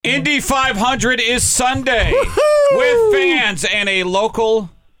Indy 500 is Sunday. Woo-hoo! With fans, and a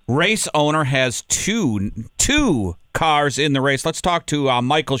local race owner has two cars in the race. Let's talk to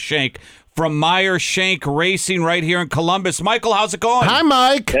Michael Shank from Meyer Shank Racing right here in Columbus. Michael, how's it going? Hi,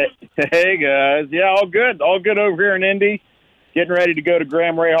 Mike. Hey, guys. Yeah, all good. All good over here in Indy. Getting ready to go to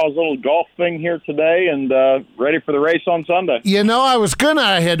Graham Rahall's little golf thing here today and ready for the race on Sunday. You know, I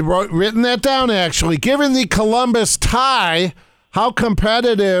had written that down, actually. Given the Columbus tie, how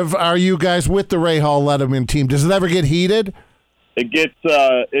competitive are you guys with the Rahal Letterman team? Does it ever get heated? It gets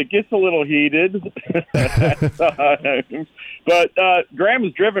a little heated at times. But Graham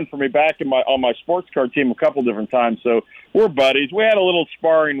has driven for me back on my sports car team a couple different times, so we're buddies. We had a little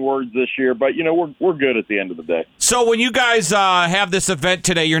sparring words this year, but we're good at the end of the day. So when you guys have this event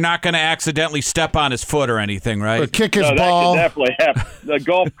today, you're not going to accidentally step on his foot or anything, right? Or kick his No, ball? that could definitely happen. The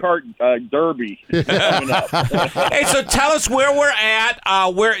golf cart derby coming up. Hey, so tell us where we're at.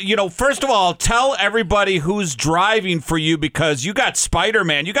 First of all, tell everybody who's driving for you, because you got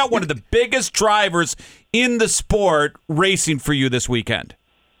Spider-Man. You got one of the biggest drivers in the sport racing for you this weekend.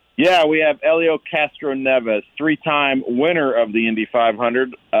 Yeah, we have Helio Castroneves, three-time winner of the Indy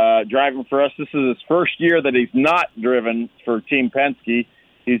 500, driving for us. This is his first year that he's not driven for Team Penske.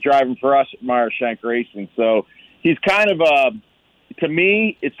 He's driving for us at Meyer Shank Racing. So he's kind of to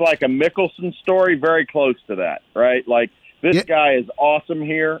me, it's like a Mickelson story, very close to that, right? Like, this guy is awesome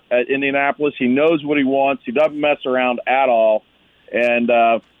here at Indianapolis. He knows what he wants. He doesn't mess around at all, and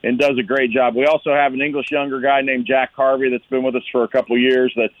does a great job. We also have an English younger guy named Jack Harvey that's been with us for a couple of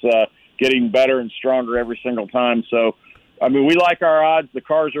years that's getting better and stronger every single time. So, I mean, we like our odds. The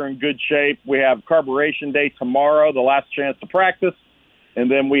cars are in good shape. We have carburation day tomorrow, the last chance to practice,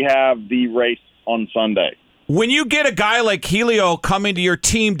 and then we have the race on Sunday. When you get a guy like Helio coming to your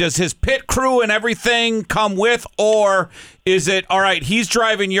team, does his pit crew and everything come with, or is it, all right, he's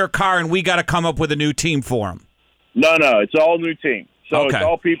driving your car and we got to come up with a new team for him? No, it's all new team. So Okay. It's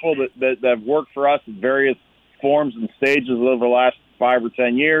all people that have worked for us in various forms and stages over the last 5 or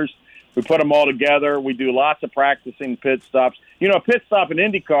 10 years. We put them all together. We do lots of practicing pit stops. A pit stop in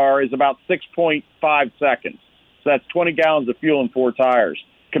IndyCar is about 6.5 seconds. So that's 20 gallons of fuel and 4 tires,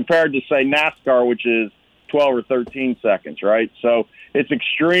 compared to, say, NASCAR, which is 12 or 13 seconds, right? So it's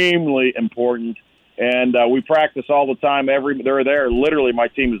extremely important, and we practice all the time. They're there. Literally, my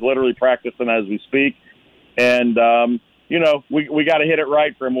team is literally practicing as we speak, and we got to hit it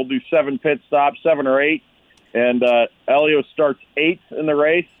right for him. We'll do 7 pit stops, 7 or 8, and Helio starts 8th in the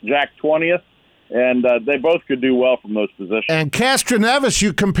race, Jack 20th, and they both could do well from those positions. And Castroneves,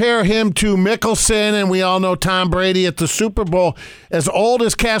 you compare him to Mickelson, and we all know Tom Brady at the Super Bowl. As old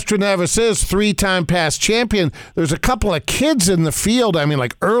as Castroneves is, 3-time past champion, there's a couple of kids in the field, I mean,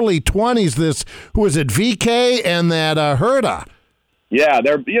 like early 20s, who is it, VK and that Herta? Yeah,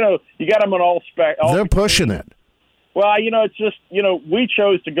 they're you got them on all spec. They're pushing it. Well, it's just, we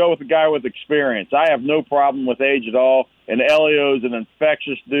chose to go with a guy with experience. I have no problem with age at all. And Helio's an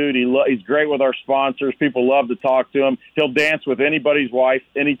infectious dude. He's great with our sponsors. People love to talk to him. He'll dance with anybody's wife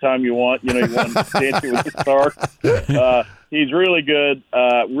anytime you want. You want to dance with the star. He's really good.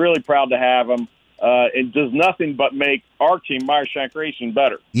 Really proud to have him. It does nothing but make our team, Meyer Shank Racing,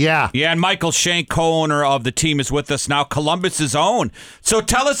 better. Yeah, and Michael Shank, co-owner of the team, is with us now, Columbus's own. So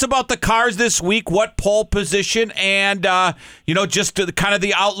tell us about the cars this week, what pole position, and, just kind of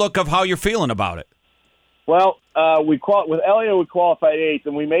the outlook of how you're feeling about it. Well, with Helio, we qualified 8th,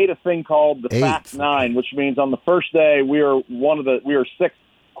 and we made a thing called the Fast 9, which means on the first day we were 6th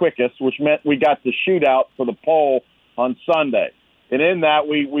quickest, which meant we got the shootout for the pole on Sunday. And in that,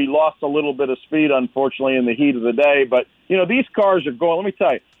 we lost a little bit of speed, unfortunately, in the heat of the day. But, these cars are going, let me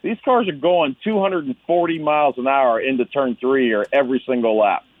tell you, these cars are going 240 miles an hour into turn 3 here every single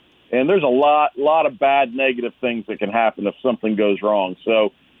lap. And there's a lot of bad negative things that can happen if something goes wrong.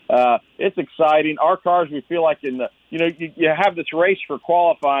 So it's exciting. Our cars, we feel like you have this race for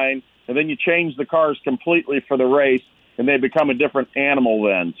qualifying, and then you change the cars completely for the race, and they become a different animal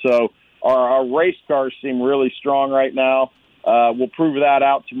then. So our race cars seem really strong right now. We'll prove that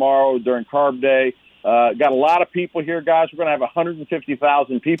out tomorrow during Carb Day. Got a lot of people here, guys. We're going to have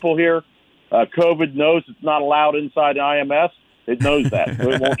 150,000 people here. COVID knows it's not allowed inside IMS. It knows that,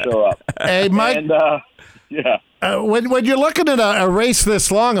 so it won't show up. Hey, Mike. And, yeah. When you're looking at a race this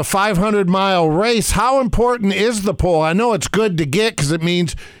long, a 500-mile race, how important is the pole? I know it's good to get because it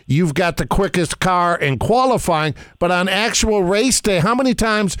means you've got the quickest car in qualifying, but on actual race day, how many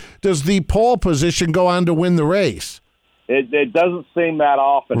times does the pole position go on to win the race? It doesn't seem that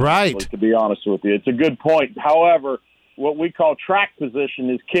often, right? To be honest with you. It's a good point. However, what we call track position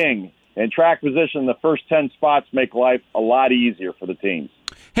is king, and track position, the first 10 spots make life a lot easier for the teams.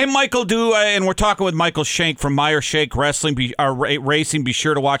 Hey, Michael, and we're talking with Michael Shank from Meyer Shank Wrestling Racing. Be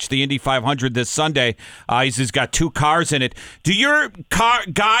sure to watch the Indy 500 this Sunday. He's got 2 cars in it. Do your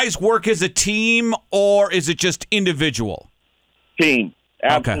guys work as a team, or is it just individual? Team,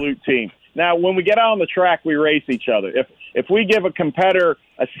 absolute team. Now, when we get out on the track, we race each other. If we give a competitor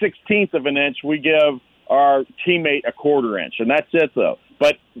a 16th of an inch, we give our teammate a 1/4 inch, and that's it, though.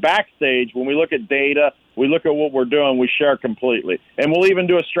 But backstage, when we look at data, we look at what we're doing, we share completely. And we'll even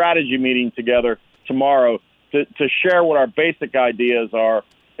do a strategy meeting together tomorrow to share what our basic ideas are,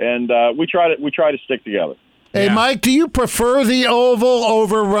 and we try to stick together. Hey, Mike, do you prefer the oval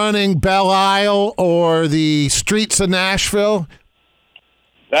over running Belle Isle or the streets of Nashville?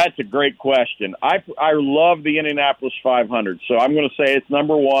 That's a great question. I love the Indianapolis 500, so I'm going to say it's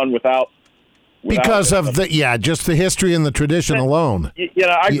number one without because of just the history and the tradition alone.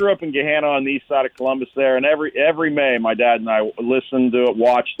 I grew up in Gahanna on the east side of Columbus there, and every May, my dad and I listened to it,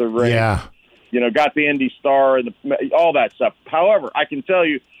 watched the race. Yeah. Got the Indy Star and all that stuff. However, I can tell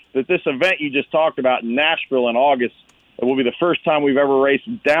you that this event you just talked about in Nashville in August, it will be the first time we've ever raced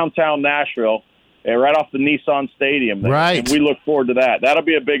downtown Nashville, right off the Nissan Stadium. Right. And we look forward to that. That'll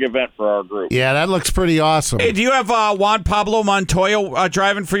be a big event for our group. Yeah, that looks pretty awesome. Hey, do you have Juan Pablo Montoya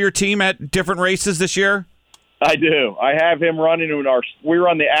driving for your team at different races this year? I do. I have him running we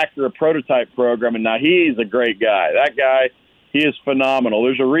run the Acura prototype program, and now he's a great guy. That guy, he is phenomenal.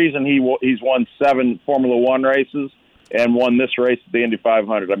 There's a reason he's won 7 Formula One races and won this race at the Indy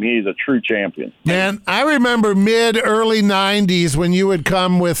 500. I mean, he's a true champion. Man, I remember early 90s when you would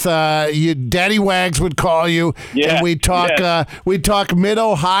come with Daddy Wags would call you, and we'd talk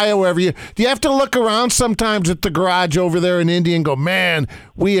mid-Ohio, wherever you. Do you have to look around sometimes at the garage over there in Indy and go, man,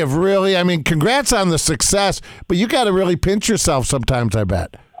 we have really, congrats on the success, but you got to really pinch yourself sometimes, I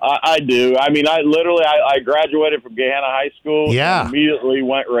bet. I do. I mean, I graduated from Gahanna High School. Yeah. And immediately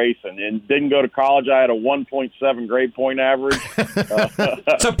went racing and didn't go to college. I had a 1.7 grade point average.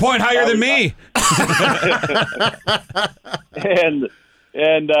 It's a point higher than me.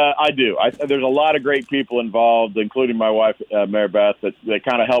 And I do. There's a lot of great people involved, including my wife, Mary Beth, that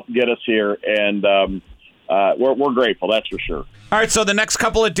kind of helped get us here. And we're grateful, that's for sure. All right, so the next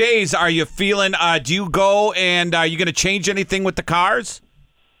couple of days, are you feeling, do you go and are you going to change anything with the cars?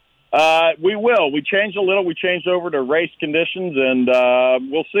 We will. We changed a little. We changed over to race conditions, and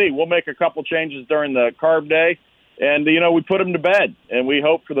we'll see. We'll make a couple changes during the carb day, and, we put them to bed, and we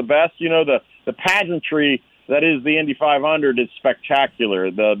hope for the best. The pageantry that is the Indy 500 is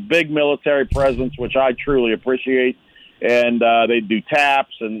spectacular. The big military presence, which I truly appreciate, and they do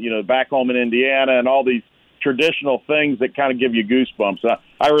taps and, back home in Indiana and all these traditional things that kind of give you goosebumps.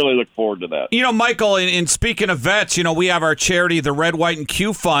 I really look forward to that. Michael, in speaking of vets, we have our charity, the Red, White, and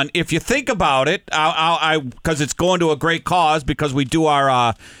Q Fund. If you think about it, because it's going to a great cause, because we do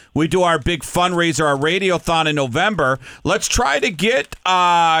our big fundraiser, our Radiothon in November. Let's try to get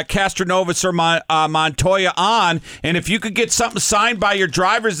Castronovis or Montoya on, and if you could get something signed by your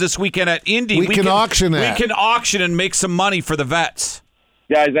drivers this weekend at Indy, we can auction that. We can auction and make some money for the vets.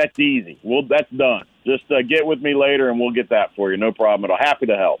 Guys, that's easy. That's done. Just get with me later, and we'll get that for you. No problem at all. Happy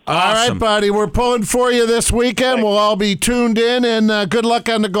to help. Awesome. All right, buddy. We're pulling for you this weekend. Thanks. We'll all be tuned in, and good luck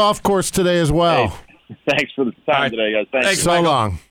on the golf course today as well. Hey, thanks for the time today, guys. Thanks so long.